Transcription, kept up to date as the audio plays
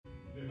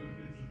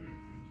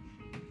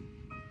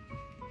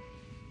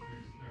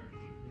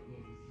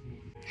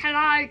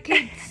Hello,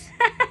 kids.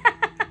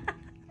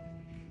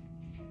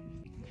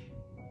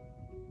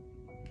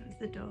 That's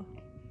the door.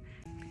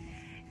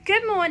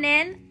 Good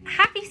morning.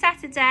 Happy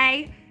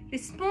Saturday.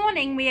 This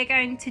morning we are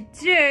going to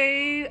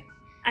do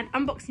an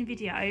unboxing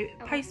video.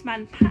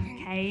 Postman Pat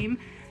came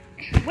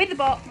with a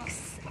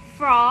box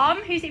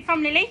from, who's it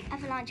from, Lily?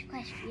 Avalanche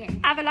Equestrian.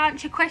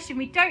 Avalanche Equestrian.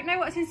 We don't know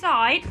what's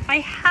inside. I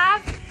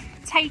have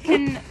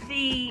taken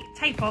the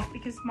tape off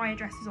because my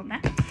address is on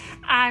there.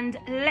 And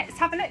let's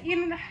have a look.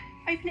 You gonna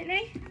open it,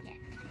 Lily? Yeah.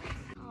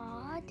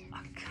 Card.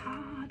 A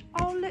card.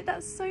 Oh, look,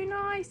 that's so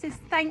nice. It says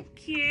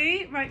thank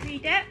you. Right,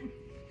 read it.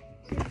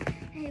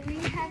 Here we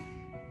have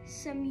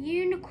some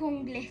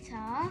unicorn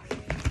glitter.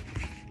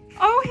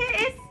 Oh, here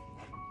it is.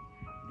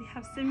 We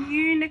have some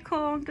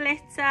unicorn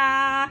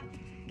glitter.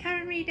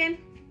 Karen, reading.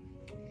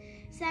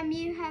 Sam,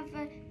 you have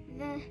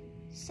the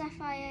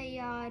Sapphire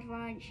Yard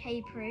Ranch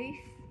hay proof.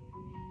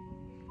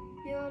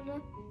 Your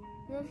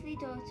lovely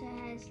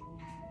daughter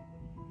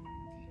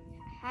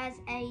has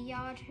a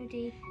yard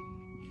hoodie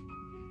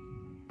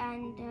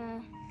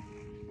and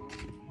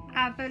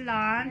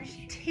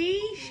Avalanche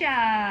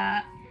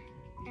t-shirt.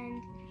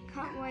 And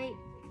can't wait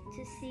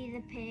to see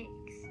the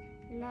pics.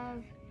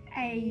 Love,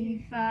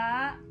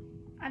 Ava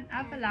and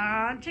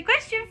Avalanche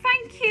Equestrian.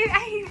 Thank you,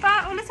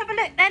 Ava. Oh, let's have a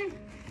look then.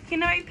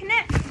 Can I open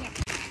it? Yeah.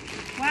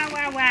 Wow,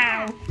 wow,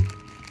 wow.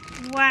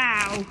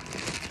 Wow.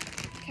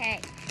 Okay.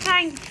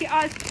 Thank you.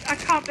 I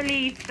can't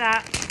believe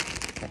that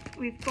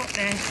we've got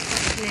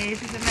this. Actually,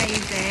 this is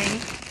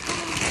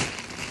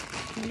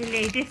amazing.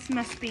 Lily, this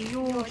must be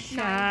your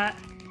shirt.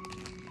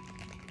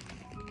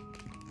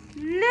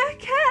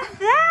 Look at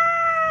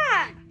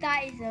that!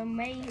 That is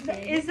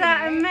amazing. Is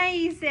that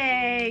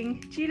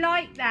amazing? Do you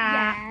like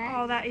that?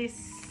 Yeah. Oh, that is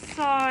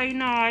so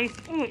nice.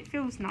 Oh, it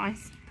feels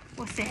nice.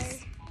 What's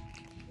this?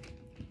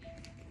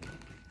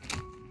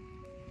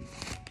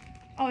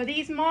 Oh,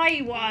 these are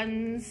my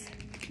ones.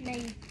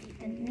 Maybe.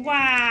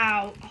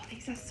 Wow. Oh,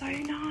 these are so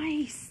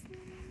nice.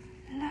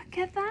 Look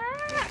at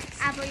that.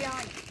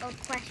 Avalanche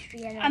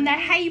Equestrian. And they're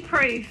hay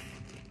proof.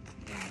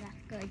 Yeah,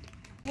 that's good.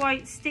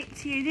 Won't stick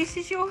to you. This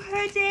is your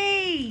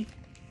hoodie.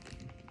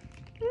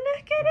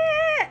 Look at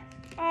it.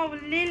 Oh,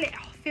 Lily.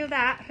 Oh, feel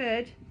that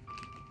hood.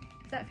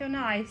 Does that feel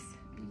nice?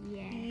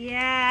 Yeah.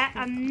 Yeah,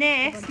 and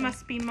this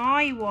must be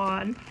my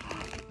one.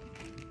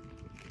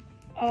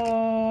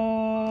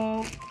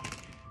 Oh,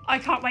 I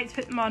can't wait to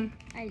put them on.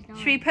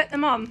 Should we put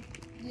them on?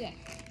 Yes.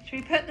 Should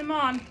we put them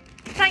on?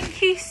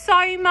 Thank you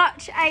so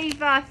much,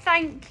 Ava.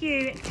 Thank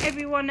you,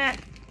 everyone at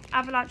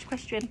Avalanche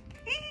Equestrian.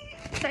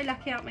 So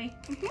lucky, aren't we?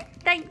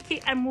 Thank you,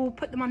 and we'll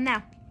put them on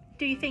now.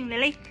 Do your thing,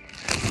 Lily.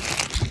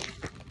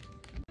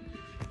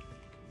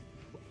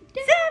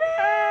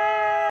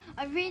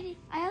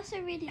 I also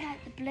really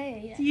like the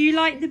blue. You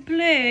like the blue,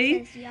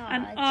 It says yard.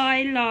 and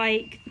I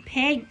like the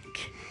pink.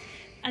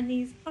 And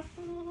these are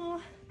my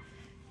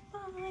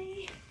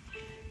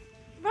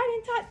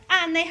running type,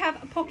 and they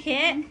have a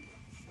pocket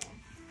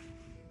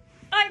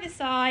either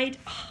side.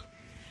 Oh,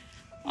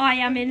 I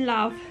am in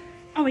love.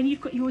 Oh, and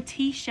you've got your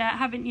t-shirt,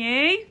 haven't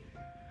you?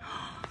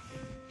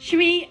 Should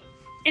we,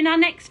 in our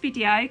next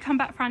video, come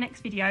back for our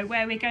next video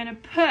where we're going to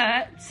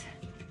put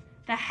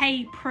the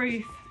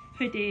hay-proof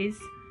hoodies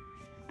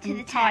To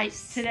the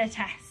tights test. to the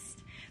test.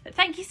 But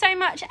thank you so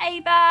much,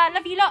 Ava.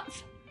 Love you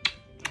lots.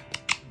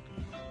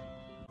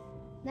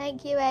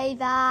 Thank you,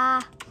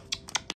 Ava.